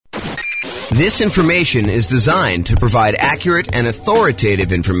This information is designed to provide accurate and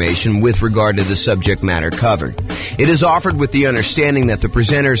authoritative information with regard to the subject matter covered. It is offered with the understanding that the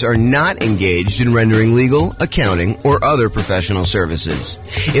presenters are not engaged in rendering legal, accounting, or other professional services.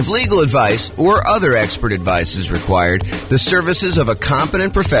 If legal advice or other expert advice is required, the services of a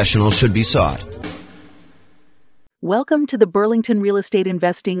competent professional should be sought. Welcome to the Burlington Real Estate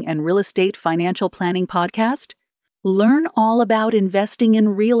Investing and Real Estate Financial Planning Podcast. Learn all about investing in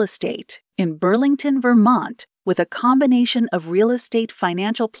real estate in Burlington, Vermont, with a combination of real estate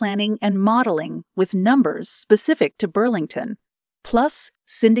financial planning and modeling with numbers specific to Burlington, plus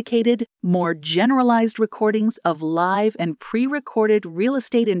syndicated, more generalized recordings of live and pre-recorded real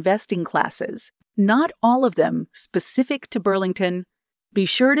estate investing classes, not all of them specific to Burlington. Be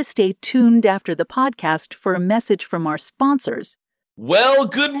sure to stay tuned after the podcast for a message from our sponsors. Well,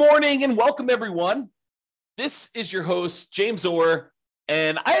 good morning and welcome, everyone. This is your host, James Orr,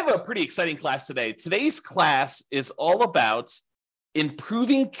 and I have a pretty exciting class today. Today's class is all about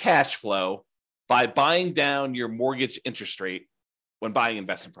improving cash flow by buying down your mortgage interest rate when buying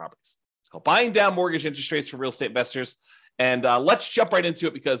investment properties. It's called Buying Down Mortgage Interest Rates for Real Estate Investors. And let's jump right into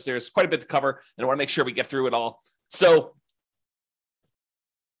it because there's quite a bit to cover, and I want to make sure we get through it all. So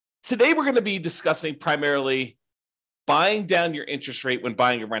today we're going to be discussing primarily buying down your interest rate when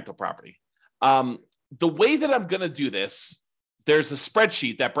buying a rental property. The way that I'm going to do this, there's a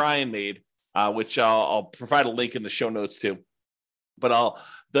spreadsheet that Brian made, which I'll provide a link in the show notes to. But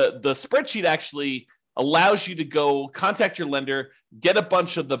the spreadsheet actually allows you to go contact your lender, get a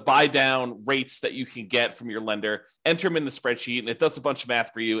bunch of the buy down rates that you can get from your lender, enter them in the spreadsheet, and it does a bunch of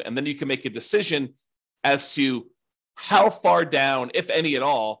math for you. And then you can make a decision as to how far down, if any at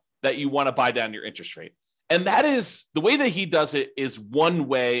all, that you want to buy down your interest rate. And that is the way that he does it is one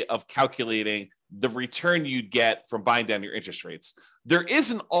way of calculating the return you'd get from buying down your interest rates. There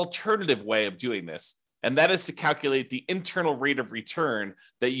is an alternative way of doing this, and that is to calculate the internal rate of return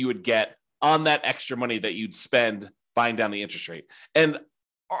that you would get on that extra money that you'd spend buying down the interest rate. And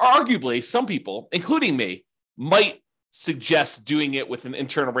arguably, some people, including me, might suggest doing it with an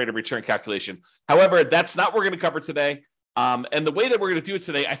internal rate of return calculation. However, that's not what we're going to cover today. And the way that we're going to do it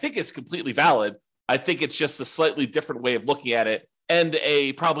today, I think is completely valid. I think it's just a slightly different way of looking at it and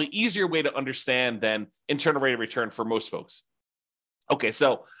a probably easier way to understand than internal rate of return for most folks. Okay,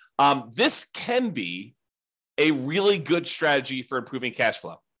 so this can be a really good strategy for improving cash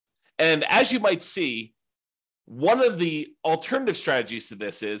flow. And as you might see, one of the alternative strategies to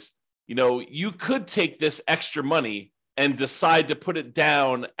this is, you could take this extra money and decide to put it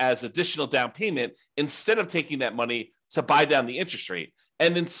down as additional down payment instead of taking that money to buy down the interest rate.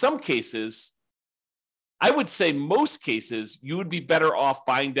 And in some cases, I would say most cases, you would be better off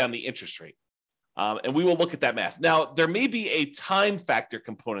buying down the interest rate. And we will look at that math. Now, there may be a time factor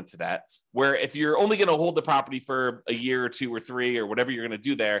component to that, where if you're only going to hold the property for a year or two or three or whatever you're going to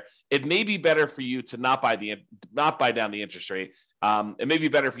do there, it may be better for you to not buy down the interest rate. It may be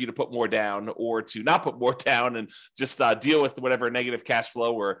better for you to put more down or to not put more down and just deal with whatever negative cash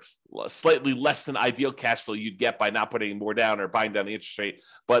flow or slightly less than ideal cash flow you'd get by not putting more down or buying down the interest rate.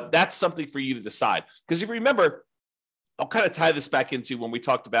 But that's something for you to decide. Because if you remember, I'll kind of tie this back into when we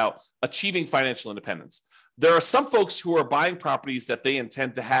talked about achieving financial independence. There are some folks who are buying properties that they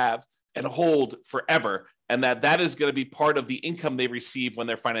intend to have and hold forever, and that is going to be part of the income they receive when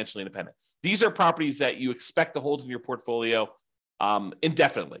they're financially independent. These are properties that you expect to hold in your portfolio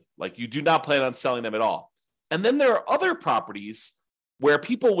indefinitely. Like you do not plan on selling them at all. And then there are other properties where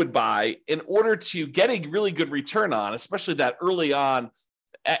people would buy in order to get a really good return on, especially that early on,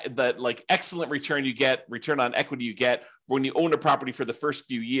 that like excellent return on equity you get when you own a property for the first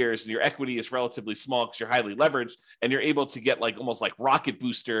few years and your equity is relatively small because you're highly leveraged and you're able to get like almost like rocket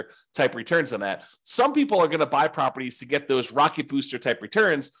booster type returns on that. Some people are going to buy properties to get those rocket booster type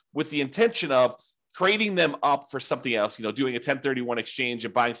returns with the intention of trading them up for something else, doing a 1031 exchange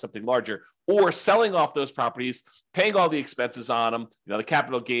and buying something larger, or selling off those properties, paying all the expenses on them, the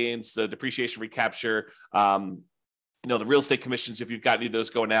capital gains, the depreciation recapture, the real estate commissions, if you've got any of those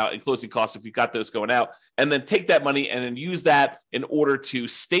going out, and closing costs, if you've got those going out, and then take that money and then use that in order to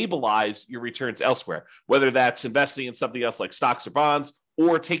stabilize your returns elsewhere, whether that's investing in something else like stocks or bonds,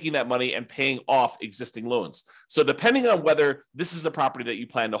 or taking that money and paying off existing loans. So depending on whether this is a property that you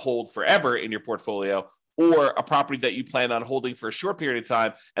plan to hold forever in your portfolio, or a property that you plan on holding for a short period of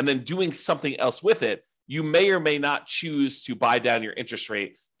time and then doing something else with it, you may or may not choose to buy down your interest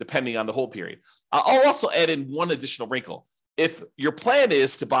rate depending on the hold period. I'll also add in one additional wrinkle. If your plan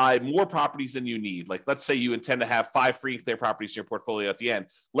is to buy more properties than you need, like let's say you intend to have 5 free and clear properties in your portfolio at the end.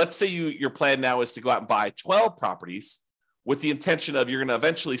 Let's say your plan now is to go out and buy 12 properties. with the intention of you're going to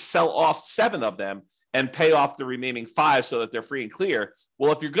eventually sell off 7 of them and pay off the remaining 5 so that they're free and clear.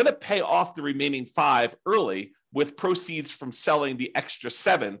 Well, if you're going to pay off the remaining 5 early with proceeds from selling the extra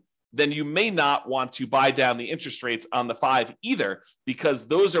 7, then you may not want to buy down the interest rates on the 5 either, because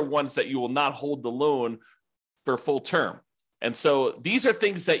those are ones that you will not hold the loan for full term. And so these are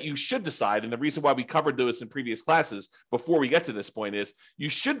things that you should decide. And the reason why we covered those in previous classes before we get to this point is you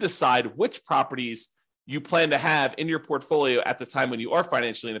should decide which properties you plan to have in your portfolio at the time when you are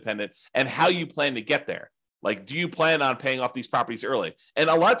financially independent and how you plan to get there. Like, do you plan on paying off these properties early? And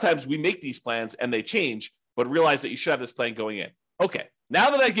a lot of times we make these plans and they change, but realize that you should have this plan going in. Okay,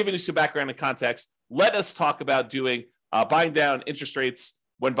 now that I've given you some background and context, let us talk about doing buying down interest rates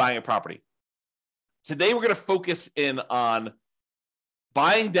when buying a property. Today, we're going to focus in on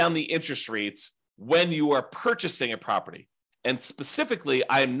buying down the interest rates when you are purchasing a property. And specifically,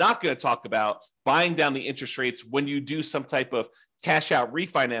 I am not going to talk about buying down the interest rates when you do some type of cash out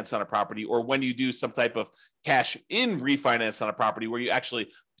refinance on a property, or when you do some type of cash in refinance on a property where you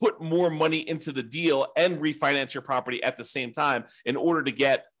actually put more money into the deal and refinance your property at the same time in order to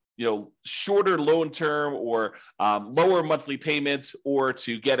get shorter loan term or lower monthly payments, or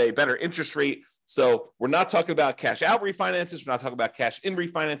to get a better interest rate. So we're not talking about cash out refinances. We're not talking about cash in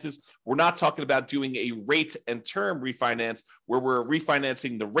refinances. We're not talking about doing a rate and term refinance where we're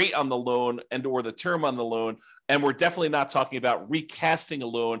refinancing the rate on the loan and or the term on the loan. And we're definitely not talking about recasting a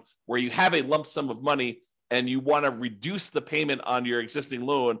loan where you have a lump sum of money and you want to reduce the payment on your existing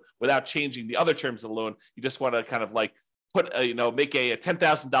loan without changing the other terms of the loan. You just want to kind of like make a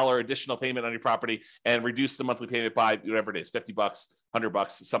 $10,000 additional payment on your property and reduce the monthly payment by whatever it is, $50,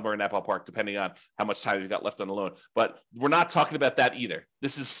 $100, somewhere in that ballpark, depending on how much time you've got left on the loan. But we're not talking about that either.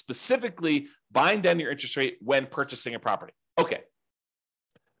 This is specifically buying down your interest rate when purchasing a property. Okay.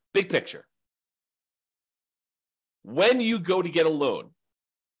 Big picture. When you go to get a loan,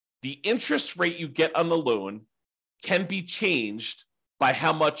 the interest rate you get on the loan can be changed by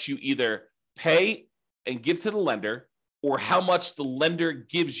how much you either pay and give to the lender, or how much the lender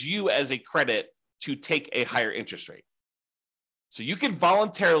gives you as a credit to take a higher interest rate. So you can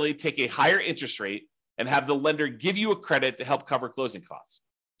voluntarily take a higher interest rate and have the lender give you a credit to help cover closing costs.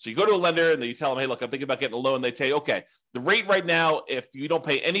 So you go to a lender and then you tell them, hey, look, I'm thinking about getting a loan. They say, okay, the rate right now, if you don't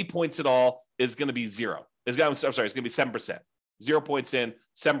pay any points at all, is going to be 0. It's going to be 7%. 0 points in,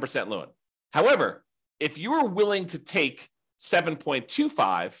 7% loan. However, if you are willing to take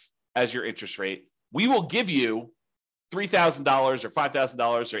 7.25 as your interest rate, we will give you $3,000 or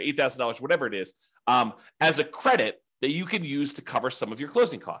 $5,000 or $8,000, whatever it is, as a credit that you can use to cover some of your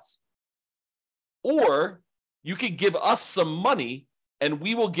closing costs. Or you can give us some money and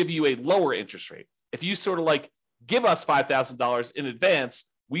we will give you a lower interest rate. If you sort of like give us $5,000 in advance,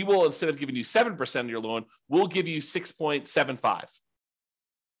 we will, instead of giving you 7% of your loan, we'll give you 6.75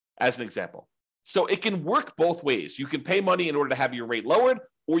 as an example. So it can work both ways. You can pay money in order to have your rate lowered,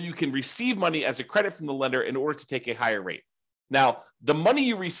 or you can receive money as a credit from the lender in order to take a higher rate. Now, the money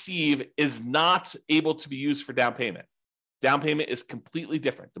you receive is not able to be used for down payment. Down payment is completely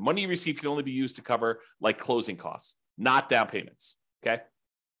different. The money you receive can only be used to cover like closing costs, not down payments.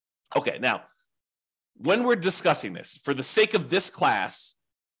 Okay, now, when we're discussing this, for the sake of this class,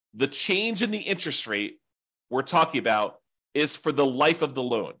 the change in the interest rate we're talking about is for the life of the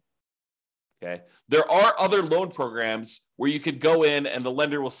loan. Okay. There are other loan programs where you could go in and the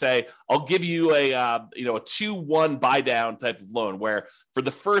lender will say, I'll give you a 2-1 buy down type of loan where for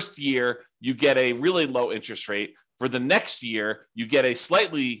the first year you get a really low interest rate. For the next year, you get a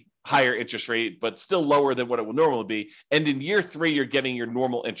slightly higher interest rate, but still lower than what it would normally be. And in year 3, you're getting your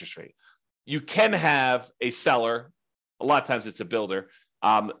normal interest rate. You can have a seller, a lot of times it's a builder,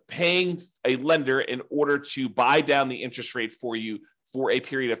 paying a lender in order to buy down the interest rate for you for a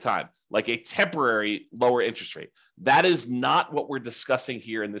period of time, like a temporary lower interest rate. That is not what we're discussing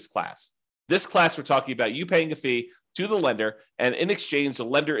here in this class. This class, we're talking about you paying a fee to the lender, and in exchange, the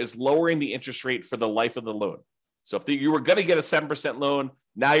lender is lowering the interest rate for the life of the loan. So if you were going to get a 7% loan,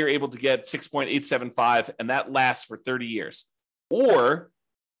 now you're able to get 6.875, and that lasts for 30 years. Or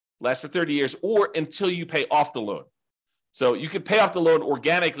until you pay off the loan. So you can pay off the loan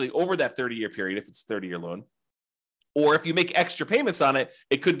organically over that 30-year period if it's a 30-year loan. Or if you make extra payments on it,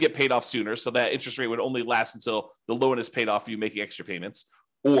 it could get paid off sooner. So that interest rate would only last until the loan is paid off, you making extra payments.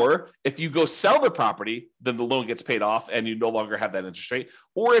 Or if you go sell the property, then the loan gets paid off and you no longer have that interest rate.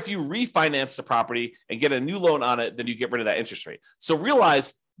 Or if you refinance the property and get a new loan on it, then you get rid of that interest rate. So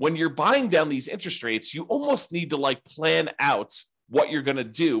realize when you're buying down these interest rates, you almost need to plan out what you're going to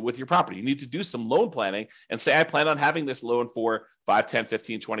do with your property. You need to do some loan planning and say, I plan on having this loan for 5, 10,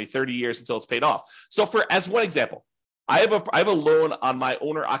 15, 20, 30 years until it's paid off. So as one example, I have a loan on my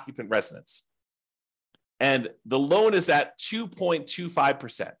owner occupant residence, and the loan is at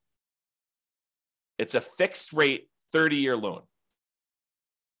 2.25%. It's a fixed rate 30-year loan.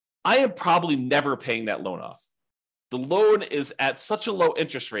 I am probably never paying that loan off. The loan is at such a low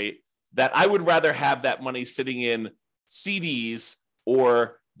interest rate that I would rather have that money sitting in CDs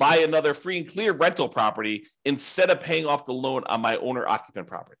or buy another free and clear rental property instead of paying off the loan on my owner occupant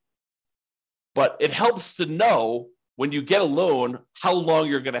property. But it helps to know when you get a loan how long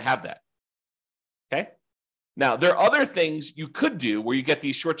you're going to have that. Okay. Now, there are other things you could do where you get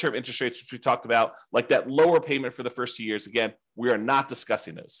these short-term interest rates, which we talked about, like that lower payment for the first 2 years. Again, we are not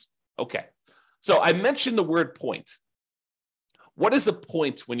discussing those. Okay. So I mentioned the word point. What is a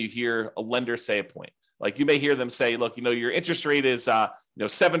point when you hear a lender say a point? Like you may hear them say, look, your interest rate is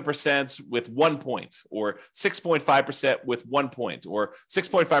 7% with 1 point, or 6.5% with 1 point, or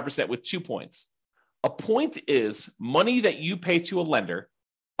 6.5% with 2 points. A point is money that you pay to a lender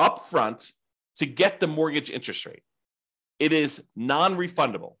upfront to get the mortgage interest rate. It is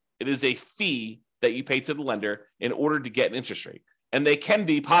non-refundable. It is a fee that you pay to the lender in order to get an interest rate. And they can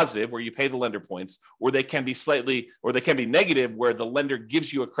be positive where you pay the lender points, or they can be negative where the lender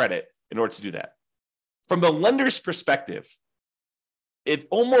gives you a credit in order to do that. From the lender's perspective, it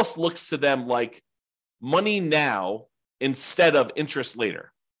almost looks to them like money now instead of interest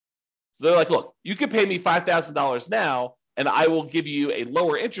later. So they're like, look, you can pay me $5,000 now, and I will give you a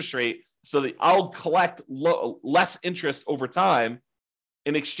lower interest rate so that I'll collect less interest over time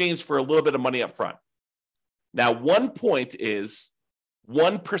in exchange for a little bit of money up front. Now, 1 point is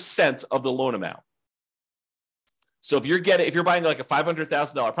 1% of the loan amount. So if you're buying like a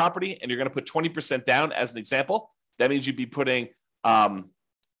 $500,000 property and you're going to put 20% down as an example, that means you'd be putting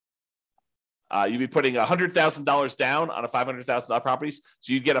 $100,000 down on a $500,000 property.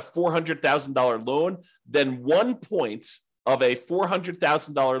 So you'd get a $400,000 loan. Then 1 point of a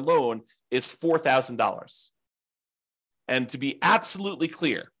 $400,000 loan is $4,000. And to be absolutely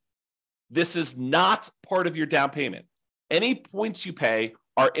clear, this is not part of your down payment. Any points you pay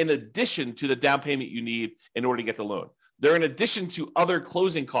are in addition to the down payment you need in order to get the loan. They're in addition to other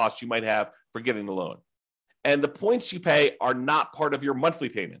closing costs you might have for getting the loan. And the points you pay are not part of your monthly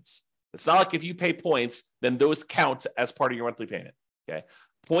payments. It's not like if you pay points, then those count as part of your monthly payment. Okay.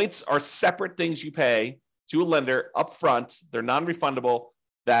 Points are separate things you pay to a lender upfront. They're non-refundable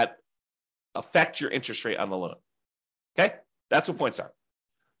that affect your interest rate on the loan. Okay. That's what points are.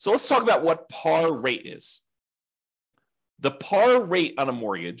 So let's talk about what par rate is. The par rate on a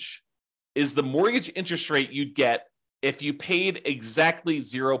mortgage is the mortgage interest rate you'd get if you paid exactly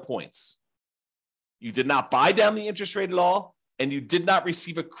 0 points. You did not buy down the interest rate at all, and you did not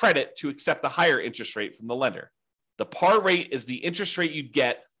receive a credit to accept the higher interest rate from the lender. The par rate is the interest rate you'd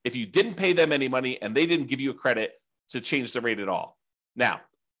get if you didn't pay them any money and they didn't give you a credit to change the rate at all. Now,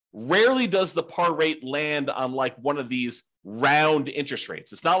 rarely does the par rate land on like one of these round interest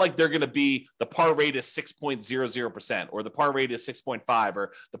rates. It's not like they're going to be the par rate is 6.00% or the par rate is 6.5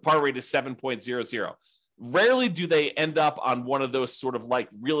 or the par rate is 7.00. Rarely do they end up on one of those sort of like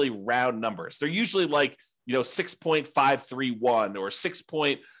really round numbers. They're usually like, 6.531 or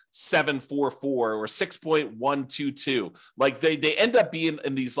 6.744 or 6.122. Like they end up being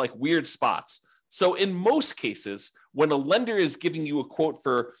in these like weird spots. So in most cases, when a lender is giving you a quote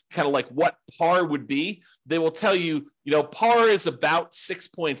for kind of like what par would be, they will tell you, par is about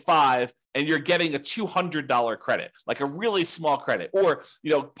 6.5 and you're getting a $200 credit, like a really small credit. Or,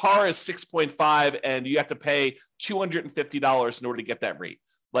 par is 6.5 and you have to pay $250 in order to get that rate.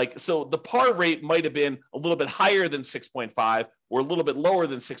 Like, so the par rate might have been a little bit higher than 6.5 or a little bit lower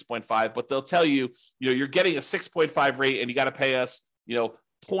than 6.5, but they'll tell you, you're getting a 6.5 rate and you got to pay us,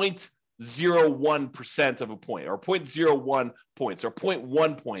 0.01% of a point or 0.01 points or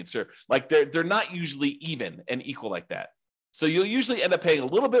 0.1 points, or like they're not usually even and equal like that. So you'll usually end up paying a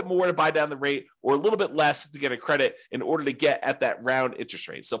little bit more to buy down the rate or a little bit less to get a credit in order to get at that round interest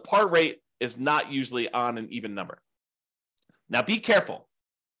rate. So par rate is not usually on an even number. Now be careful.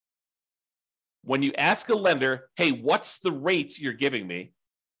 When you ask a lender, hey, what's the rate you're giving me?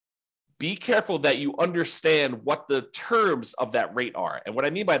 Be careful that you understand what the terms of that rate are. And what I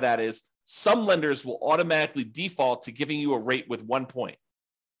mean by that is some lenders will automatically default to giving you a rate with 1 point.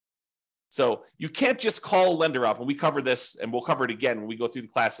 So you can't just call a lender up, and we cover this, and we'll cover it again when we go through the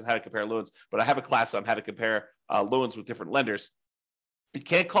class on how to compare loans, but I have a class on how to compare loans with different lenders. You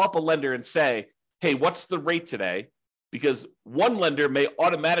can't call up a lender and say, hey, what's the rate today? Because one lender may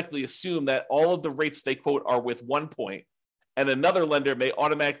automatically assume that all of the rates they quote are with 1 point, and another lender may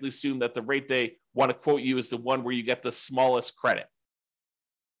automatically assume that the rate they want to quote you is the one where you get the smallest credit.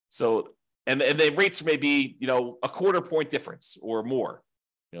 So And the rates may be, a quarter point difference or more,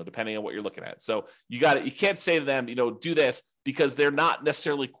 depending on what you're looking at. So you can't say to them, do this, because they're not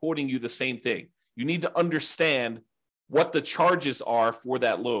necessarily quoting you the same thing. You need to understand what the charges are for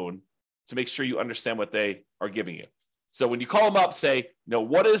that loan to make sure you understand what they are giving you. So when you call them up, say,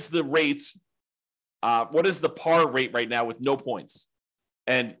 what is the rate? What is the par rate right now with no points?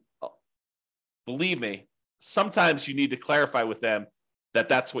 And believe me, sometimes you need to clarify with them that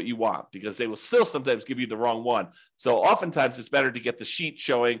that's what you want, because they will still sometimes give you the wrong one. So oftentimes it's better to get the sheet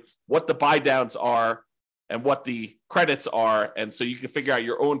showing what the buy downs are and what the credits are. And so you can figure out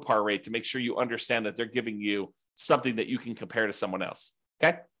your own par rate to make sure you understand that they're giving you something that you can compare to someone else.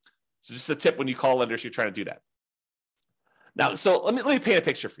 Okay. So just a tip when you call lenders, you're trying to do that. Now, so let me paint a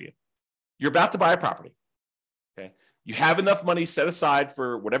picture for you. You're about to buy a property. Okay. You have enough money set aside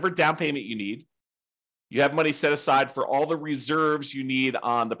for whatever down payment you need. You have money set aside for all the reserves you need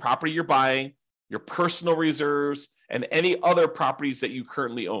on the property you're buying, your personal reserves, and any other properties that you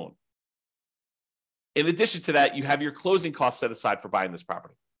currently own. In addition to that, you have your closing costs set aside for buying this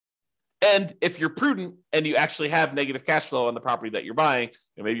property. And if you're prudent and you actually have negative cash flow on the property that you're buying,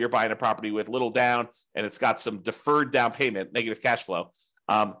 maybe you're buying a property with little down and it's got some deferred down payment, negative cash flow,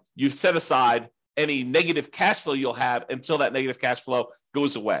 you've set aside any negative cash flow you'll have until that negative cash flow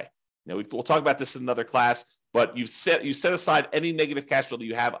goes away. We'll talk about this in another class, but you set aside any negative cash flow that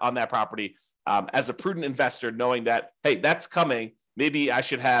you have on that property as a prudent investor, knowing that, hey, that's coming. Maybe I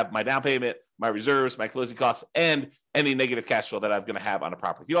should have my down payment, my reserves, my closing costs, and any negative cash flow that I'm going to have on a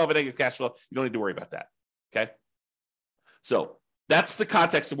property. If you don't have a negative cash flow, you don't need to worry about that. Okay. So that's the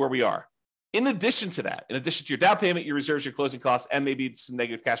context of where we are. In addition to that, in addition to your down payment, your reserves, your closing costs, and maybe some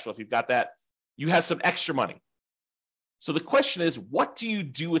negative cash flow, if you've got that, you have some extra money. So the question is, what do you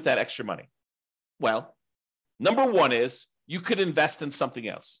do with that extra money? Well, number one is you could invest in something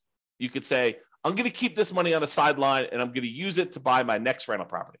else. You could say, I'm going to keep this money on the sideline and I'm going to use it to buy my next rental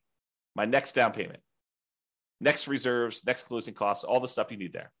property, my next down payment, next reserves, next closing costs, all the stuff you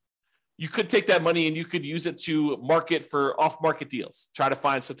need there. You could take that money and you could use it to market for off-market deals. Try to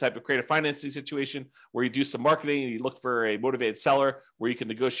find some type of creative financing situation where you do some marketing and you look for a motivated seller where you can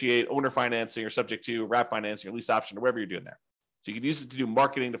negotiate owner financing or subject to wrap financing or lease option or whatever you're doing there. So you can use it to do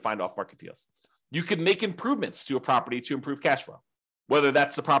marketing to find off-market deals. You can make improvements to a property to improve cash flow, whether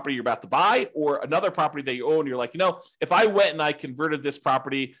that's the property you're about to buy or another property that you own. You're like, if I went and I converted this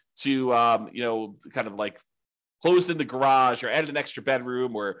property to, kind of like closed in the garage or added an extra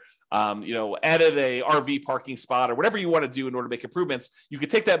bedroom or, added a RV parking spot or whatever you want to do in order to make improvements, you could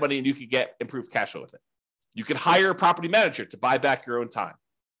take that money and you could get improved cash flow with it. You could hire a property manager to buy back your own time.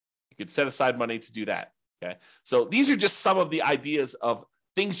 You could set aside money to do that. Okay. So these are just some of the ideas of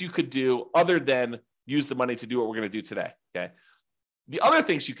things you could do other than use the money to do what we're going to do today. Okay. The other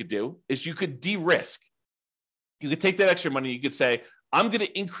things you could do is you could de-risk. You could take that extra money. You could say, I'm going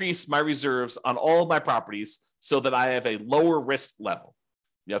to increase my reserves on all of my properties so that I have a lower risk level.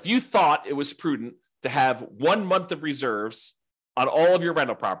 If you thought it was prudent to have 1 month of reserves on all of your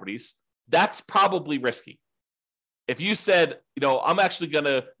rental properties, that's probably risky. If you said, I'm actually going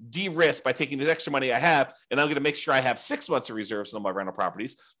to de-risk by taking the extra money I have, and I'm going to make sure I have 6 months of reserves on my rental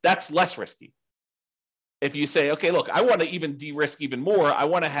properties, that's less risky. If you say, okay, look, I want to even de-risk even more. I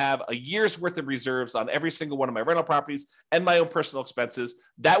want to have a year's worth of reserves on every single one of my rental properties and my own personal expenses.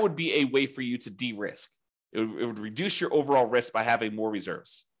 That would be a way for you to de-risk. It would reduce your overall risk by having more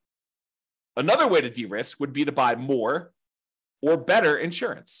reserves. Another way to de-risk would be to buy more or better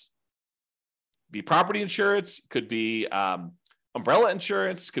insurance. Be property insurance, could be umbrella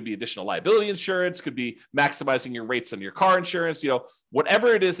insurance, could be additional liability insurance, could be maximizing your rates on your car insurance, whatever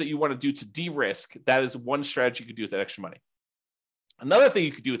it is that you want to do to de-risk, that is one strategy you could do with that extra money. Another thing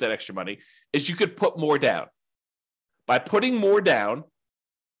you could do with that extra money is you could put more down. By putting more down,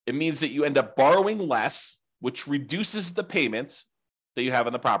 it means that you end up borrowing less, which reduces the payment that you have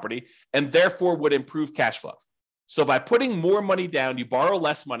on the property and therefore would improve cash flow. So by putting more money down, you borrow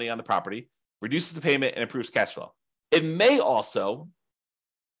less money on the property, reduces the payment and improves cash flow. It may also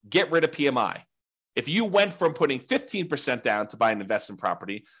get rid of PMI. If you went from putting 15% down to buy an investment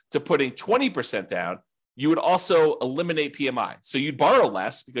property to putting 20% down, you would also eliminate PMI. So you'd borrow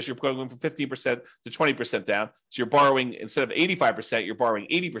less because you're going from 15% to 20% down. So you're borrowing, instead of 85%, you're borrowing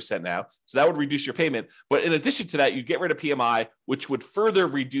 80% now. So that would reduce your payment. But in addition to that, you'd get rid of PMI, which would further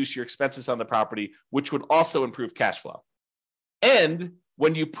reduce your expenses on the property, which would also improve cash flow. And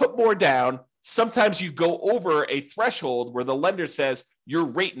when you put more down, sometimes you go over a threshold where the lender says your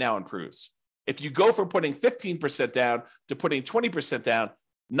rate now improves. If you go from putting 15% down to putting 20% down,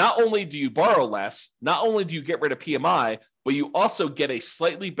 not only do you borrow less, not only do you get rid of PMI, but you also get a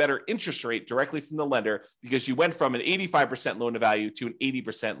slightly better interest rate directly from the lender because you went from an 85% loan to value to an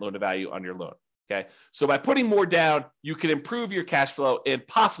 80% loan to value on your loan. Okay. So by putting more down, you can improve your cash flow in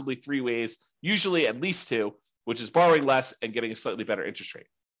possibly 3 ways, usually at least 2, which is borrowing less and getting a slightly better interest rate.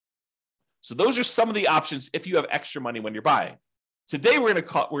 So those are some of the options if you have extra money when you're buying. Today, we're going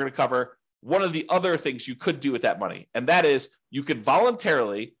to cover one of the other things you could do with that money, and that is you could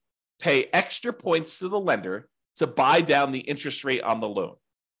voluntarily pay extra points to the lender to buy down the interest rate on the loan.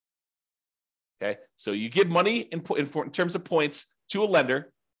 Okay, so you give money in terms of points to a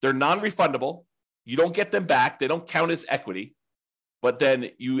lender. They're non-refundable. You don't get them back. They don't count as equity, but then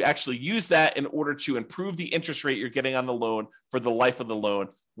you actually use that in order to improve the interest rate you're getting on the loan for the life of the loan,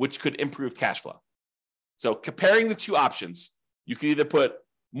 which could improve cash flow. So comparing the two options, you can either put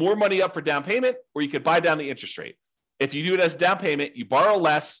more money up for down payment, or you could buy down the interest rate. If you do it as down payment, you borrow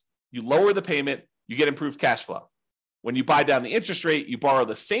less, you lower the payment, you get improved cash flow. When you buy down the interest rate, you borrow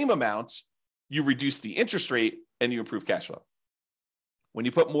the same amounts, you reduce the interest rate, and you improve cash flow. When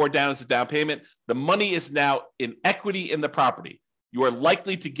you put more down as a down payment, the money is now in equity in the property. You are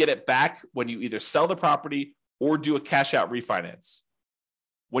likely to get it back when you either sell the property or do a cash out refinance.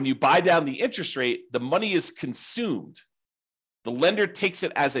 When you buy down the interest rate, the money is consumed. The lender takes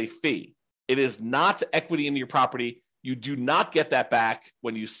it as a fee. It is not equity in your property. You do not get that back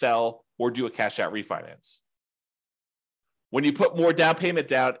when you sell or do a cash out refinance. When you put more down payment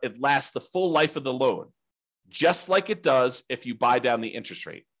down, it lasts the full life of the loan, just like it does if you buy down the interest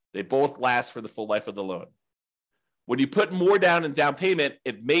rate. They both last for the full life of the loan. When you put more down in down payment,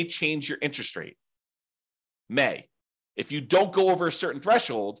 it may change your interest rate. May. If you don't go over a certain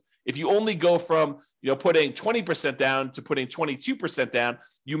threshold, if you only go from putting 20% down to putting 22% down,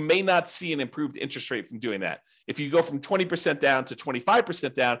 you may not see an improved interest rate from doing that. If you go from 20% down to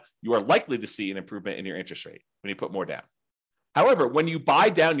 25% down, you are likely to see an improvement in your interest rate when you put more down. However, when you buy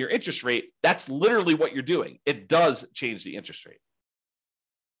down your interest rate, that's literally what you're doing. It does change the interest rate.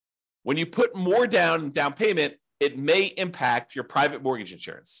 When you put more down in down payment, it may impact your private mortgage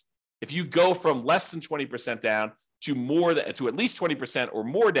insurance. If you go from less than 20% down to at least 20% or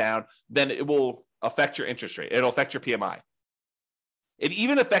more down, then it will affect your interest rate. It'll affect your PMI. It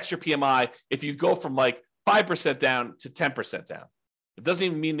even affects your PMI if you go from like 5% down to 10% down. It doesn't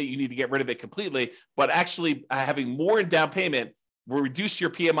even mean that you need to get rid of it completely, but actually having more in down payment will reduce your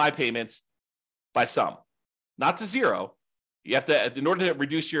PMI payments by some, not to zero. You have to, in order to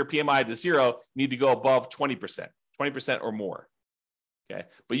reduce your PMI to zero, you need to go above 20% or more. Okay.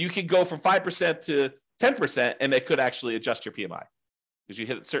 But you can go from 5% to 10%, and it could actually adjust your PMI because you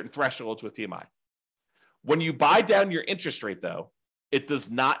hit certain thresholds with PMI. When you buy down your interest rate, though, it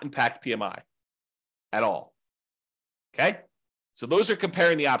does not impact PMI at all. Okay? So those are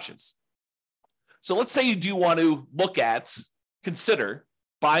comparing the options. So let's say you do want to consider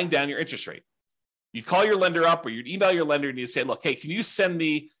buying down your interest rate. You call your lender up or you'd email your lender and you say, look, hey, can you send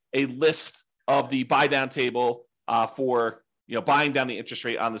me a list of the buy down table for buying down the interest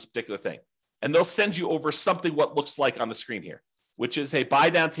rate on this particular thing? And they'll send you over something what looks like on the screen here, which is a buy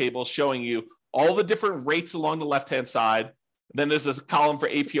down table showing you all the different rates along the left-hand side. Then there's a column for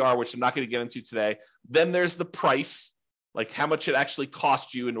APR, which I'm not going to get into today. Then there's the price, like how much it actually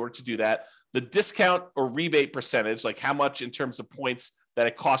cost you in order to do that. The discount or rebate percentage, like how much in terms of points that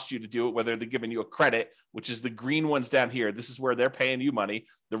it costs you to do it, whether they're giving you a credit, which is the green ones down here. This is where they're paying you money.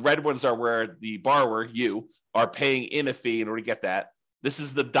 The red ones are where the borrower, you, are paying in a fee in order to get that. This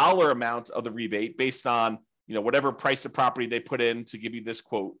is the dollar amount of the rebate based on whatever price of property they put in to give you this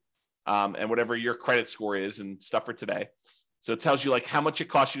quote, and whatever your credit score is and stuff for today. So it tells you like how much it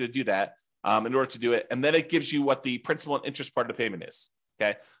costs you to do that in order to do it. And then it gives you what the principal and interest part of the payment is.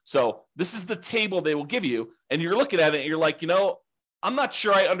 Okay. So this is the table they will give you. And you're looking at it and you're like, I'm not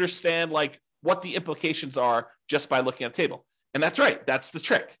sure I understand like what the implications are just by looking at the table. And that's right. That's the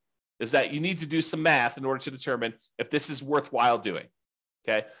trick, is that you need to do some math in order to determine if this is worthwhile doing.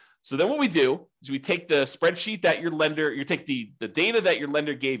 Okay. So then what we do is we take the spreadsheet that you take the data that your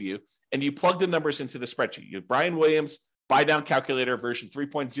lender gave you, and you plug the numbers into the spreadsheet. You have Brian Williams buy down calculator version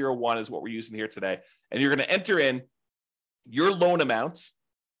 3.01 is what we're using here today. And you're going to enter in your loan amount,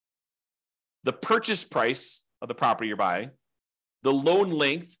 the purchase price of the property you're buying, the loan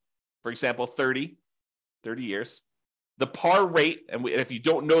length, for example, 30 years, the par rate. And if you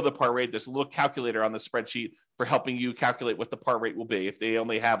don't know the par rate, there's a little calculator on the spreadsheet for helping you calculate what the par rate will be. If they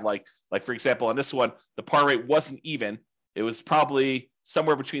only have like for example, on this one, the par rate wasn't even. It was probably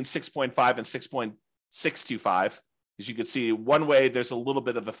somewhere between 6.5 and 6.625. As you can see, one way there's a little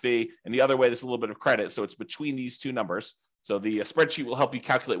bit of a fee, and the other way there's a little bit of credit. So it's between these two numbers. So the spreadsheet will help you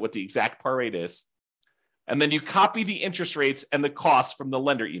calculate what the exact par rate is. And then you copy the interest rates and the costs from the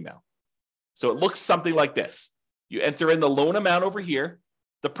lender email. So it looks something like this. You enter in the loan amount over here,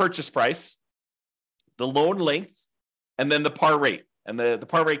 the purchase price, the loan length, and then the par rate. And the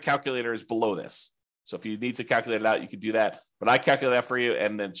par rate calculator is below this. So if you need to calculate it out, you can do that. But I calculate that for you,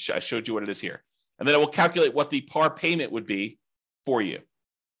 and then I showed you what it is here. And then it will calculate what the par payment would be for you.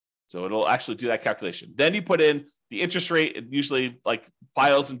 So it'll actually do that calculation. Then you put in the interest rate. It usually like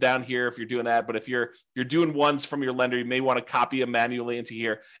files them down here if you're doing that. But if you're doing ones from your lender, you may want to copy them manually into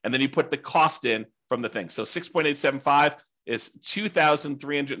here. And then you put the cost in from the thing. So 6.875 is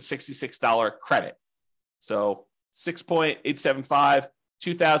 $2,366 credit. So 6.875,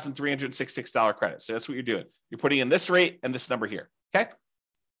 $2,366 credit. So that's what you're doing. You're putting in this rate and this number here. Okay.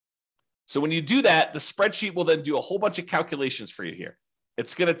 So when you do that, the spreadsheet will then do a whole bunch of calculations for you here.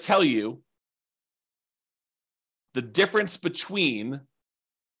 It's going to tell you the difference between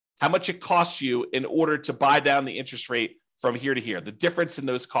how much it costs you in order to buy down the interest rate from here to here, the difference in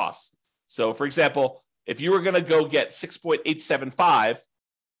those costs. So for example, if you were going to go get 6.875,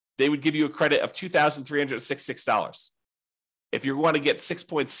 they would give you a credit of $2,366. If you want to get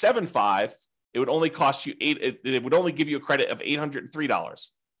 6.75, it would only cost you it would only give you a credit of $803.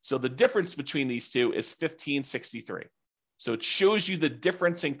 So the difference between these two is $1,563. So it shows you the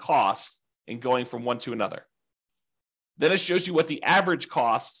difference in cost in going from one to another. Then it shows you what the average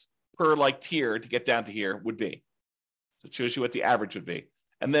cost per like tier to get down to here would be. So it shows you what the average would be.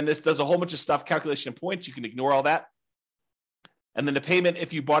 And then this does a whole bunch of stuff, calculation of points. You can ignore all that. And then the payment,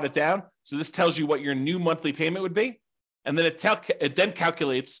 if you bought it down. So this tells you what your new monthly payment would be. And then it then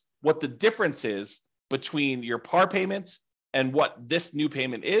calculates what the difference is between your par payments and what this new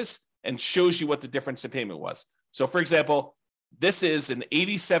payment is, and shows you what the difference in payment was. So for example, this is an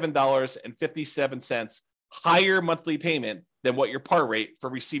 $87.57 higher monthly payment than what your par rate for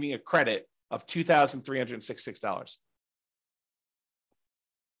receiving a credit of $2,366.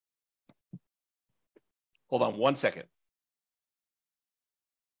 Hold on one second.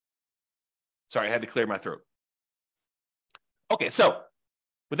 Sorry, I had to clear my throat. Okay, so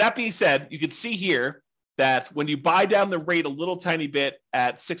with that being said, you can see here that when you buy down the rate a little tiny bit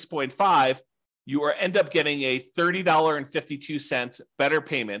at 6.5, you end up getting a $30.52 better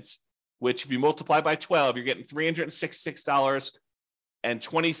payment, which if you multiply by 12, you're getting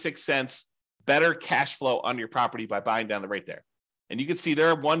 $366.26 better cash flow on your property by buying down the rate there. And you can see there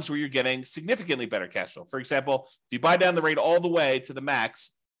are ones where you're getting significantly better cash flow. For example, if you buy down the rate all the way to the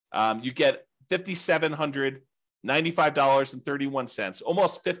max, you get $5,795.31,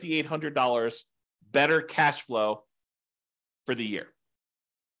 almost $5,800 better cash flow for the year.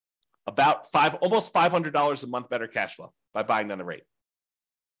 Almost $500 a month better cash flow by buying down the rate.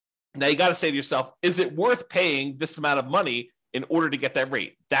 Now you got to say to yourself, is it worth paying this amount of money in order to get that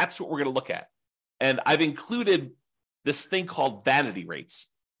rate? That's what we're going to look at. And I've included this thing called vanity rates.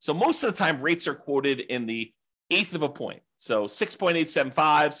 So most of the time rates are quoted in the eighth of a point. So 6.875,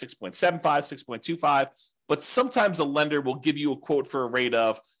 6.75, 6.25. But sometimes a lender will give you a quote for a rate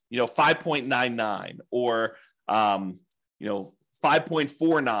of, 5.99 or,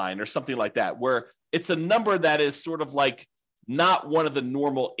 5.49 or something like that, where it's a number that is sort of like not one of the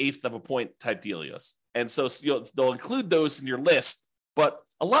normal eighth of a point type deals. And so they'll include those in your list, but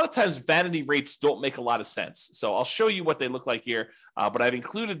a lot of times vanity rates don't make a lot of sense. So I'll show you what they look like here, but I've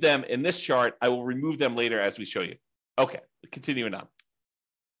included them in this chart. I will remove them later as we show you. Okay, continuing on.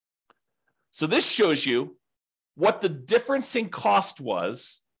 So this shows you what the difference in cost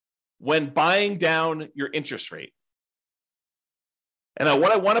was when buying down your interest rate. And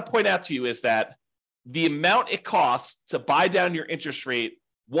what I want to point out to you is that the amount it costs to buy down your interest rate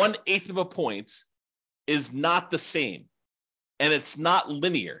 1/8 of a point is not the same. And it's not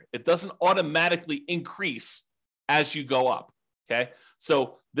linear. It doesn't automatically increase as you go up. Okay.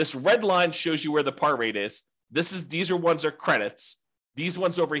 So this red line shows you where the par rate is. These ones are credits. These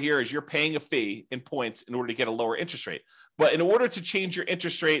ones over here is you're paying a fee in points in order to get a lower interest rate. But in order to change your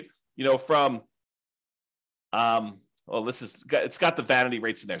interest rate, from it's got the vanity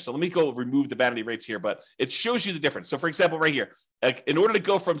rates in there. So let me go remove the vanity rates here, but it shows you the difference. So for example, right here, in order to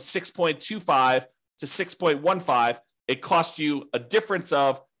go from 6.25 to 6.15, it costs you a difference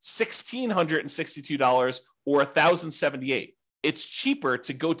of $1,662 or $1,078. It's cheaper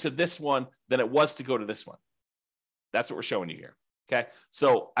to go to this one than it was to go to this one. That's what we're showing you here. Okay.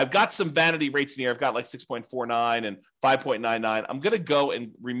 So I've got some vanity rates in here. I've got like 6.49 and 5.99. I'm going to go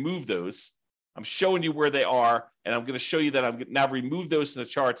and remove those. I'm showing you where they are, and I'm going to show you that I'm now remove those in the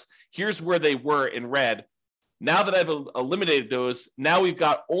charts. Here's where they were in red Now that I've eliminated those, now we've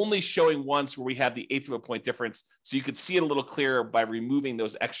got only showing ones where we have the eighth of a point difference. So you can see it a little clearer by removing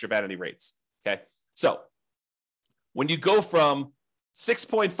those extra vanity rates. Okay. So when you go from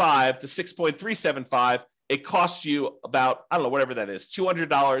 6.5 to 6.375, it costs you about, I don't know, whatever that is, $200,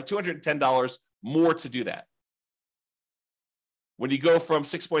 $210 more to do that. When you go from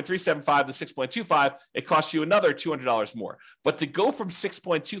 6.375 to 6.25, it costs you another $200 more. But to go from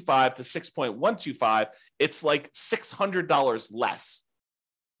 6.25 to 6.125, it's like $600 less.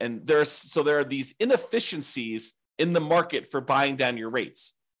 And there are these inefficiencies in the market for buying down your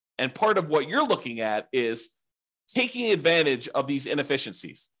rates. And part of what you're looking at is taking advantage of these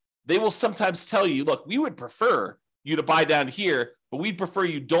inefficiencies. They will sometimes tell you, look, we would prefer you to buy down here, but we'd prefer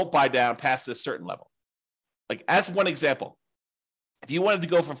you don't buy down past this certain level. Like as one example, if you wanted to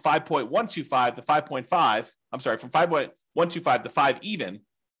go from 5.125 to 5.5, I'm sorry, from 5.125 to 5 even,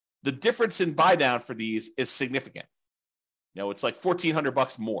 the difference in buy down for these is significant. You know, it's like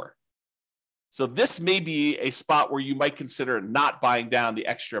 $1,400 more. So this may be a spot where you might consider not buying down the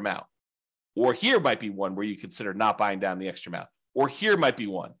extra amount. Or here might be one where you consider not buying down the extra amount. Or here might be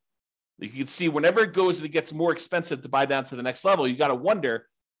one. You can see whenever it goes and it gets more expensive to buy down to the next level, you got to wonder,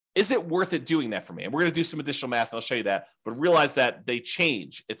 is it worth it doing that for me? And we're going to do some additional math and I'll show you that, but realize that they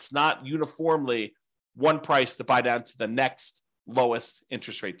change. It's not uniformly one price to buy down to the next lowest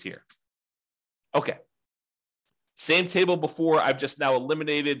interest rate tier. Okay. Same table before. I've just now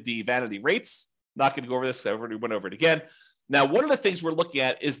eliminated the vanity rates. Not going to go over this. I already went over it again. Now, one of the things we're looking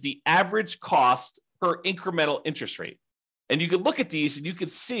at is the average cost per incremental interest rate. And you can look at these and you can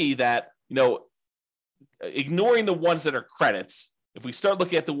see that, you know, ignoring the ones that are credits, if we start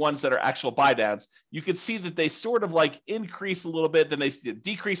looking at the ones that are actual buy downs, you can see that they sort of like increase a little bit, then they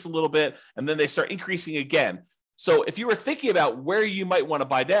decrease a little bit, and then they start increasing again. So if you were thinking about where you might want to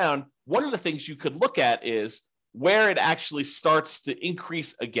buy down, one of the things you could look at is where it actually starts to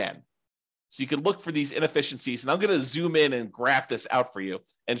increase again. So you can look for these inefficiencies, and I'm going to zoom in and graph this out for you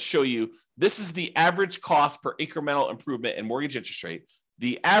and show you this is the average cost per incremental improvement in mortgage interest rate,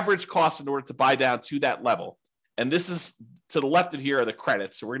 the average cost in order to buy down to that level. And this is to the left of here are the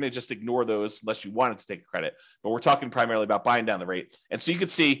credits. So we're going to just ignore those unless you wanted to take a credit, but we're talking primarily about buying down the rate. And so you can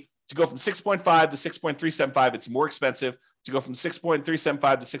see to go from 6.5 to 6.375, it's more expensive. To go from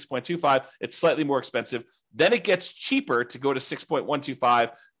 6.375 to 6.25, it's slightly more expensive. Then it gets cheaper to go to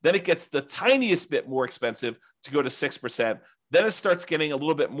 6.125. Then it gets the tiniest bit more expensive to go to 6%. Then it starts getting a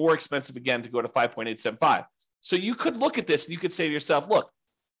little bit more expensive again to go to 5.875. So you could look at this and you could say to yourself, look,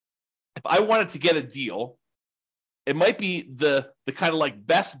 if I wanted to get a deal, it might be the kind of like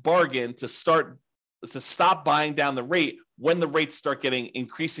best bargain to stop buying down the rate when the rates start getting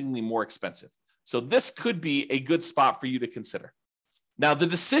increasingly more expensive. So this could be a good spot for you to consider. Now, the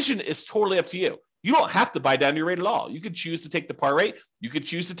decision is totally up to you. You don't have to buy down your rate at all. You could choose to take the par rate. You could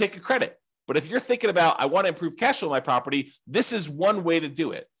choose to take a credit. But if you're thinking about, I want to improve cash flow on my property, this is one way to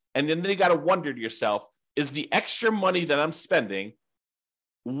do it. And then you got to wonder to yourself, is the extra money that I'm spending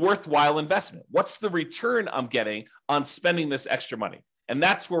worthwhile investment? What's the return I'm getting on spending this extra money? And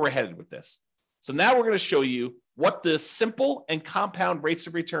that's where we're headed with this. So now we're going to show you what the simple and compound rates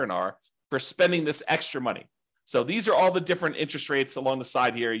of return are for spending this extra money. So these are all the different interest rates along the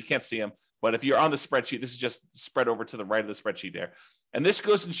side here. You can't see them, but if you're on the spreadsheet, this is just spread over to the right of the spreadsheet there. And this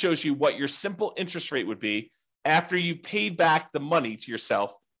goes and shows you what your simple interest rate would be after you've paid back the money to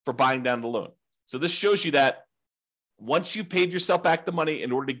yourself for buying down the loan. So this shows you that once you paid yourself back the money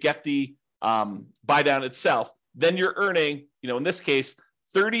in order to get the buy down itself, then you're earning, in this case,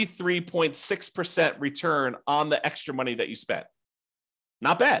 33.6% return on the extra money that you spent.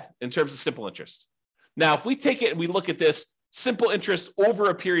 Not bad in terms of simple interest. Now, if we take it and we look at this simple interest over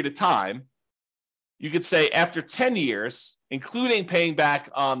a period of time, you could say after 10 years, including paying back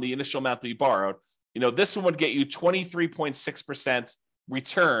on the initial amount that you borrowed, this one would get you 23.6%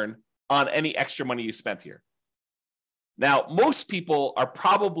 return on any extra money you spent here. Now, most people are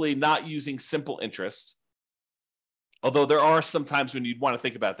probably not using simple interest, although there are some times when you'd want to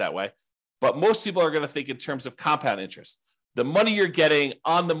think about it that way. But most people are going to think in terms of compound interest. The money you're getting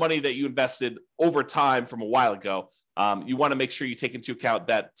on the money that you invested over time from a while ago, you want to make sure you take into account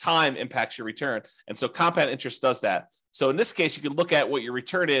that time impacts your return. And so compound interest does that. So in this case, you can look at what your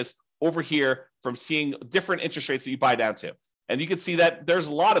return is over here from seeing different interest rates that you buy down to. And you can see that there's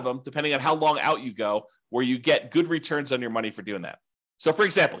a lot of them, depending on how long out you go, where you get good returns on your money for doing that. So for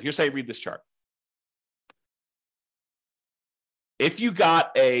example, here's how you read this chart. If you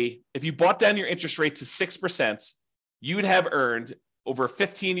bought down your interest rate to 6%, you'd have earned over a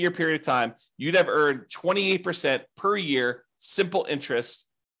 15-year period of time, you'd have earned 28% per year simple interest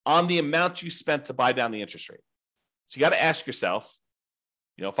on the amount you spent to buy down the interest rate. So you got to ask yourself,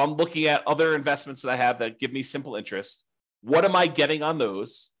 if I'm looking at other investments that I have that give me simple interest, what am I getting on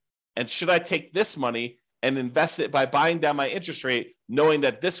those? And should I take this money and invest it by buying down my interest rate, knowing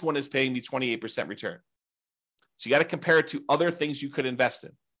that this one is paying me 28% return? So you got to compare it to other things you could invest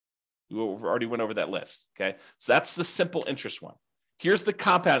in. We already went over that list. Okay. So that's the simple interest one. Here's the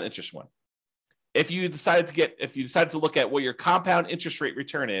compound interest one. If you decide to look at what your compound interest rate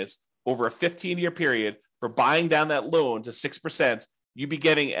return is over a 15-year period for buying down that loan to 6%, you'd be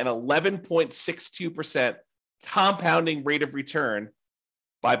getting an 11.62% compounding rate of return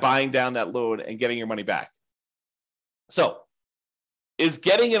by buying down that loan and getting your money back. So, is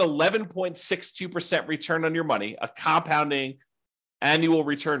getting an 11.62% return on your money, a compounding annual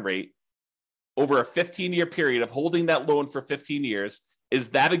return rate over a 15-year period of holding that loan for 15 years, is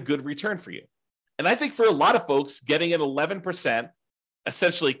that a good return for you? And I think for a lot of folks, getting an 11%,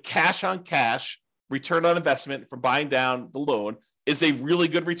 essentially cash on cash return on investment from buying down the loan is a really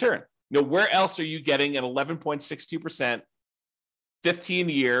good return. Where else are you getting an 11.62%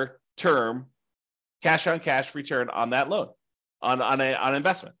 15-year term cash on cash return on that loan, on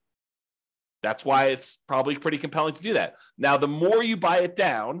investment? That's why it's probably pretty compelling to do that. Now, the more you buy it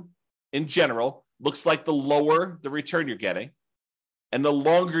down, in general, looks like the lower the return you're getting. And the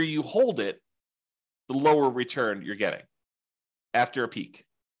longer you hold it, the lower return you're getting after a peak.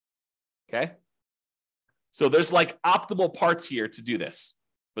 Okay? So there's like optimal parts here to do this,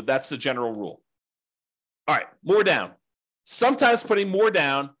 but that's the general rule. All right, more down. Sometimes putting more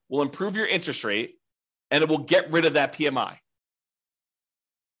down will improve your interest rate and it will get rid of that PMI.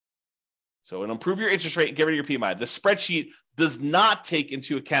 So it'll improve your interest rate and get rid of your PMI. The spreadsheet does not take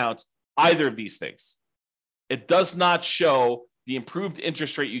into account either of these things. It does not show the improved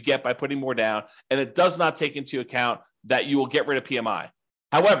interest rate you get by putting more down, and it does not take into account that you will get rid of PMI.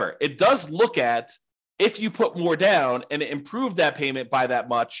 However, it does look at if you put more down and improve that payment by that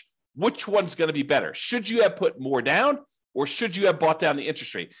much, which one's going to be better? Should you have put more down or should you have bought down the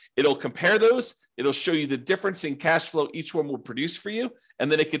interest rate? It'll compare those. It'll show you the difference in cash flow each one will produce for you.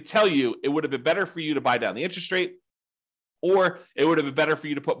 And then it could tell you it would have been better for you to buy down the interest rate or it would have been better for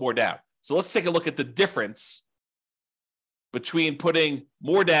you to put more down. So let's take a look at the difference between putting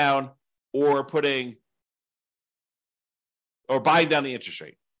more down or buying down the interest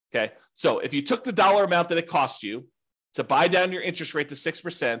rate. Okay. So if you took the dollar amount that it cost you to buy down your interest rate to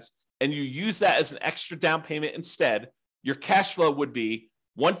 6% and you use that as an extra down payment instead, your cash flow would be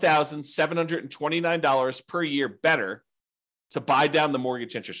 $1,729 per year better to buy down the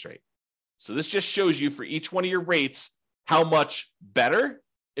mortgage interest rate. So this just shows you for each one of your rates how much better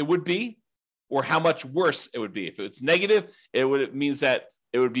it would be or how much worse it would be. If it's negative, it means that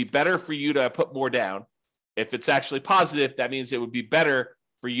it would be better for you to put more down. If it's actually positive, that means it would be better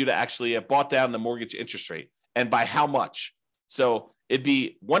for you to actually have bought down the mortgage interest rate. And by how much? So it'd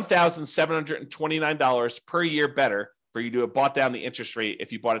be $1,729 per year better for you to have bought down the interest rate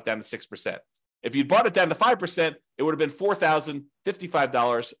if you bought it down to 6%. If you bought it down to 5%, it would have been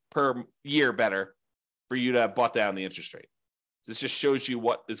 $4,055 per year better for you to have bought down the interest rate. This just shows you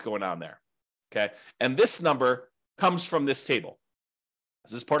what is going on there. Okay. And this number comes from this table.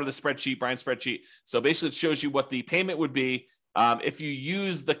 This is part of the spreadsheet, Brian's spreadsheet. So basically it shows you what the payment would be if you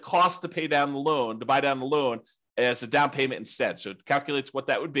use the cost to pay down the loan, to buy down the loan as a down payment instead. So it calculates what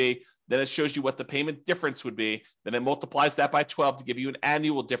that would be. Then it shows you what the payment difference would be. Then it multiplies that by 12 to give you an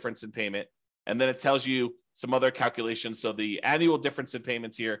annual difference in payment. And then it tells you some other calculations. So the annual difference in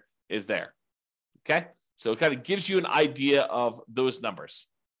payments here is there. Okay. So it kind of gives you an idea of those numbers.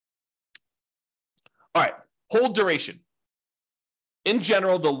 All right. Hold duration. In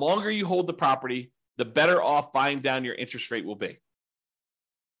general, the longer you hold the property, the better off buying down your interest rate will be.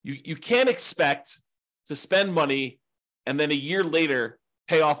 You can't expect to spend money and then a year later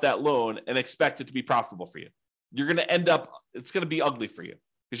pay off that loan and expect it to be profitable for you. You're going to end up, it's going to be ugly for you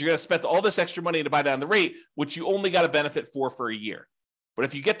because you're going to spend all this extra money to buy down the rate, which you only got a benefit for a year. But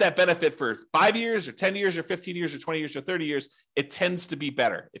if you get that benefit for 5 years or 10 years or 15 years or 20 years or 30 years, it tends to be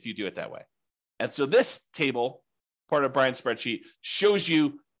better if you do it that way. And so this table, part of Brian's spreadsheet, shows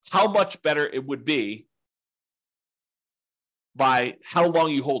you how much better it would be by how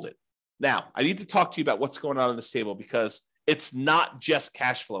long you hold it. Now, I need to talk to you about what's going on in this table because it's not just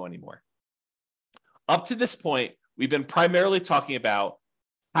cash flow anymore. Up to this point, we've been primarily talking about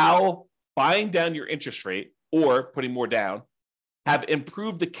how buying down your interest rate or putting more down have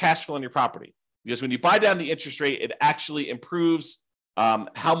improved the cash flow on your property. Because when you buy down the interest rate, it actually improves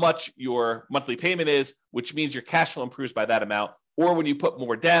how much your monthly payment is, which means your cash flow improves by that amount. Or when you put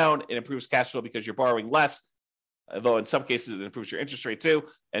more down, it improves cash flow because you're borrowing less, although in some cases it improves your interest rate too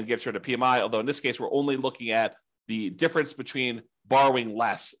and gets rid of PMI. Although in this case, we're only looking at the difference between borrowing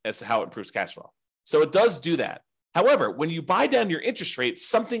less as to how it improves cash flow. So it does do that. However, when you buy down your interest rate,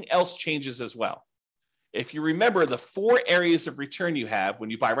 something else changes as well. If you remember the 4 areas of return you have when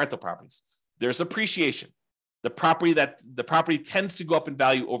you buy rental properties, there's appreciation. The property tends to go up in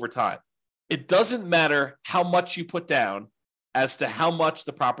value over time. It doesn't matter how much you put down as to how much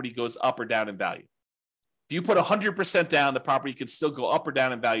the property goes up or down in value. If you put 100% down, the property can still go up or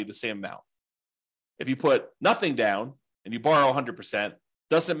down in value the same amount. If you put nothing down and you borrow 100%,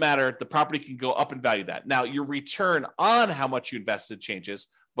 doesn't matter, the property can go up in value that. Now, your return on how much you invested changes,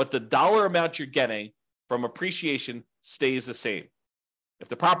 but the dollar amount you're getting from appreciation stays the same. If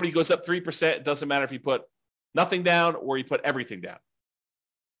the property goes up 3%, it doesn't matter if you put nothing down or you put everything down.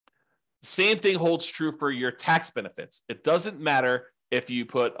 The same thing holds true for your tax benefits. It doesn't matter if you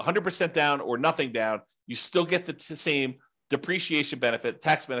put 100% down or nothing down, you still get the same depreciation benefit,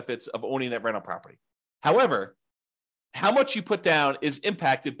 tax benefits of owning that rental property. However, how much you put down is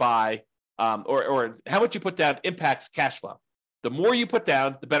impacted by, or how much you put down impacts cash flow. The more you put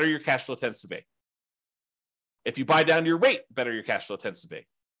down, the better your cash flow tends to be. If you buy down your rate, the better your cash flow tends to be.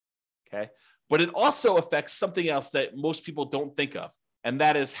 Okay. But it also affects something else that most people don't think of, and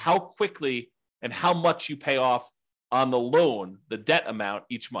that is how quickly and how much you pay off on the loan, the debt amount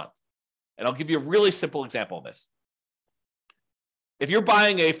each month. And I'll give you a really simple example of this. If you're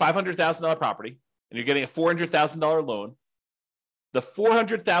buying a $500,000 property and you're getting a $400,000 loan, the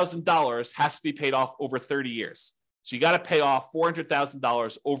 $400,000 has to be paid off over 30 years. So you got to pay off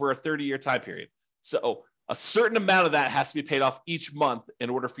 $400,000 over a 30-year time period. So a certain amount of that has to be paid off each month in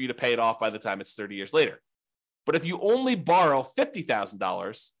order for you to pay it off by the time it's 30 years later. But if you only borrow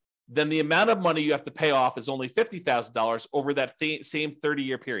 $50,000, then the amount of money you have to pay off is only $50,000 over that same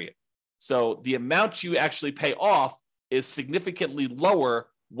 30-year period. So the amount you actually pay off is significantly lower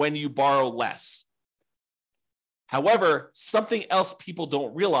when you borrow less. However, something else people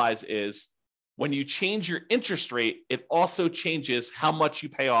don't realize is when you change your interest rate, it also changes how much you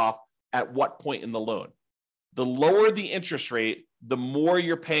pay off at what point in the loan. The lower the interest rate, the more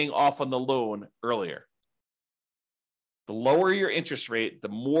you're paying off on the loan earlier. The lower your interest rate, the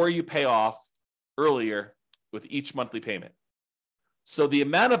more you pay off earlier with each monthly payment. So the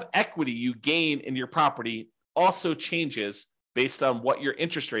amount of equity you gain in your property also changes based on what your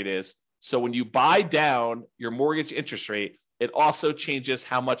interest rate is. So when you buy down your mortgage interest rate, it also changes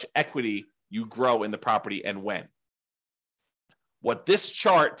how much equity you grow in the property and when. What this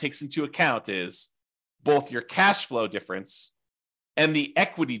chart takes into account is both your cash flow difference and the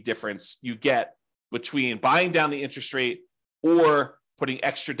equity difference you get between buying down the interest rate or putting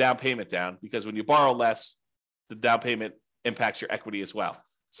extra down payment down, because when you borrow less, the down payment impacts your equity as well.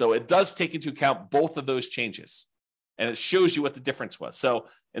 So it does take into account both of those changes, and it shows you what the difference was. So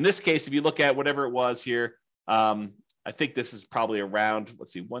in this case, if you look at whatever it was here, I think this is probably around,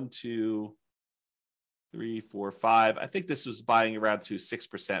 let's see, 1, 2, 3, 4, 5. I think this was buying around to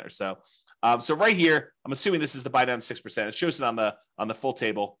 6% or so. So right here, I'm assuming this is the buy down 6%. It shows it on the full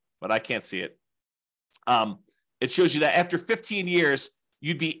table, but I can't see it. It shows you that after 15 years,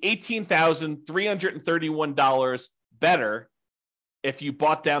 you'd be $18,331 better if you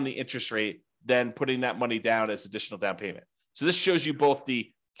bought down the interest rate than putting that money down as additional down payment. So this shows you both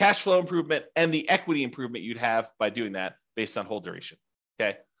the cash flow improvement and the equity improvement you'd have by doing that based on hold duration.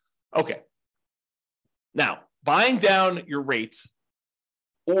 Okay. Now, buying down your rate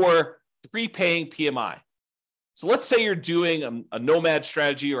or prepaying PMI. So let's say you're doing a nomad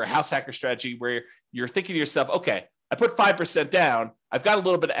strategy or a house hacker strategy where you're thinking to yourself, okay, I put 5% down. I've got a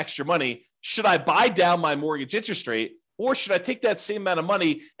little bit of extra money. Should I buy down my mortgage interest rate, or should I take that same amount of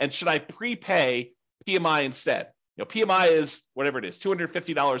money and should I prepay PMI instead? You know, PMI is whatever it is,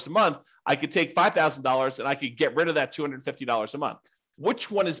 $250 a month. I could take $5,000 and I could get rid of that $250 a month.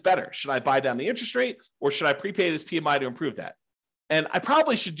 Which one is better? Should I buy down the interest rate or should I prepay this PMI to improve that? And I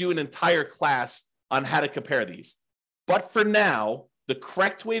probably should do an entire class on how to compare these. But for now, the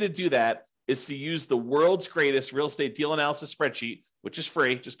correct way to do that is to use the world's greatest real estate deal analysis spreadsheet, which is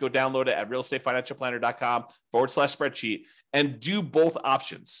free. Just go download it at realestatefinancialplanner.com/spreadsheet and do both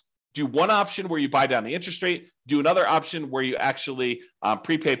options. Do one option where you buy down the interest rate, do another option where you actually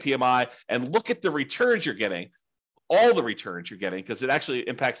prepay PMI, and look at the returns you're getting, all the returns you're getting, because it actually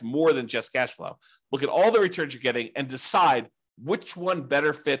impacts more than just cash flow. Look at all the returns you're getting and decide which one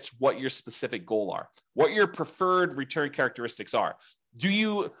better fits what your specific goal are, what your preferred return characteristics are.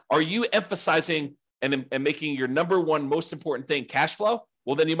 Are you emphasizing and making your number one most important thing cash flow?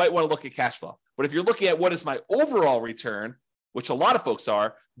 Well, then you might want to look at cash flow. But if you're looking at what is my overall return, which a lot of folks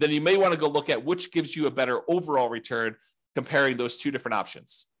are, then you may want to go look at which gives you a better overall return, comparing those two different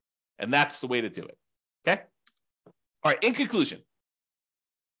options. And that's the way to do it. Okay. All right, in conclusion,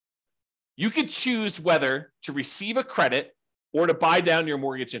 you can choose whether to receive a credit or to buy down your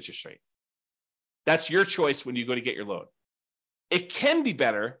mortgage interest rate. That's your choice when you go to get your loan. It can be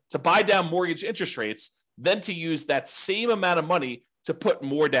better to buy down mortgage interest rates than to use that same amount of money to put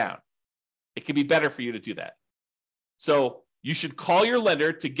more down. It can be better for you to do that. So you should call your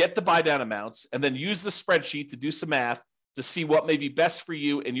lender to get the buy down amounts and then use the spreadsheet to do some math to see what may be best for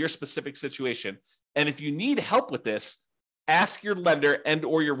you in your specific situation. And if you need help with this, ask your lender and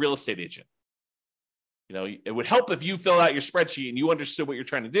or your real estate agent. You know, it would help if you fill out your spreadsheet and you understood what you're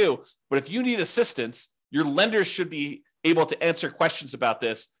trying to do. But if you need assistance, your lenders should be able to answer questions about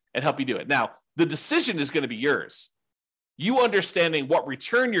this and help you do it. Now, the decision is going to be yours. You understanding what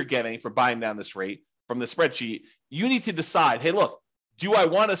return you're getting for buying down this rate from the spreadsheet, you need to decide, hey, look, do I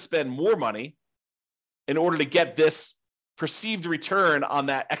want to spend more money in order to get this perceived return on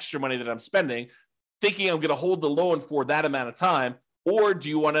that extra money that I'm spending, thinking I'm going to hold the loan for that amount of time? Or do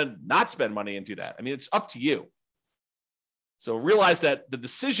you want to not spend money and do that? I mean, it's up to you. So realize that the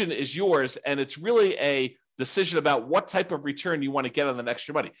decision is yours, and it's really a decision about what type of return you want to get on that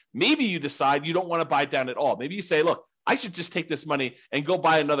extra money. Maybe you decide you don't want to buy down at all. Maybe you say, look, I should just take this money and go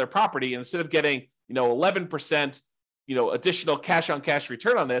buy another property. And instead of getting, 11%, additional cash on cash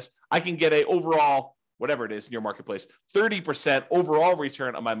return on this, I can get a overall, whatever it is in your marketplace, 30% overall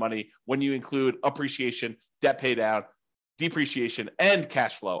return on my money when you include appreciation, debt pay down, depreciation, and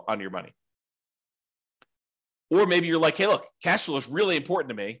cash flow on your money. Or maybe you're like, hey, look, cash flow is really important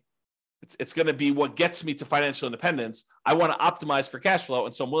to me. It's going to be what gets me to financial independence. I want to optimize for cash flow.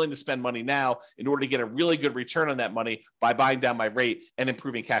 And so I'm willing to spend money now in order to get a really good return on that money by buying down my rate and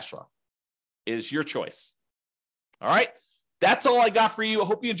improving cash flow. It is your choice. All right. That's all I got for you. I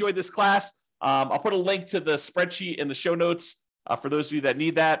hope you enjoyed this class. I'll put a link to the spreadsheet in the show notes for those of you that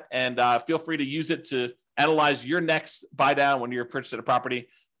need that. And feel free to use it to analyze your next buy down when you're purchasing a property.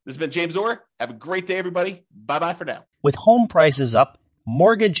 This has been James Orr. Have a great day, everybody. Bye-bye for now. With home prices up,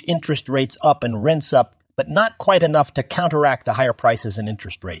 mortgage interest rates up, and rents up, but not quite enough to counteract the higher prices and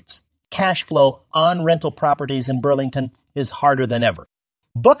interest rates. Cash flow on rental properties in Burlington is harder than ever.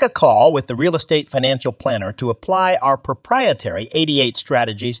 Book a call with the Real Estate Financial Planner to apply our proprietary 88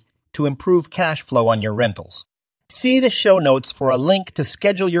 strategies to improve cash flow on your rentals. See the show notes for a link to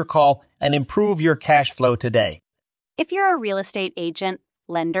schedule your call and improve your cash flow today. If you're a real estate agent,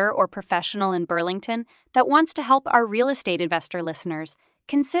 lender, or professional in Burlington that wants to help our real estate investor listeners,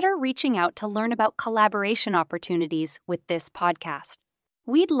 consider reaching out to learn about collaboration opportunities with this podcast.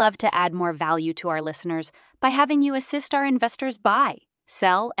 We'd love to add more value to our listeners by having you assist our investors buy,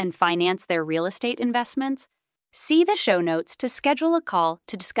 sell, and finance their real estate investments. See the show notes to schedule a call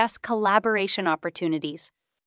to discuss collaboration opportunities.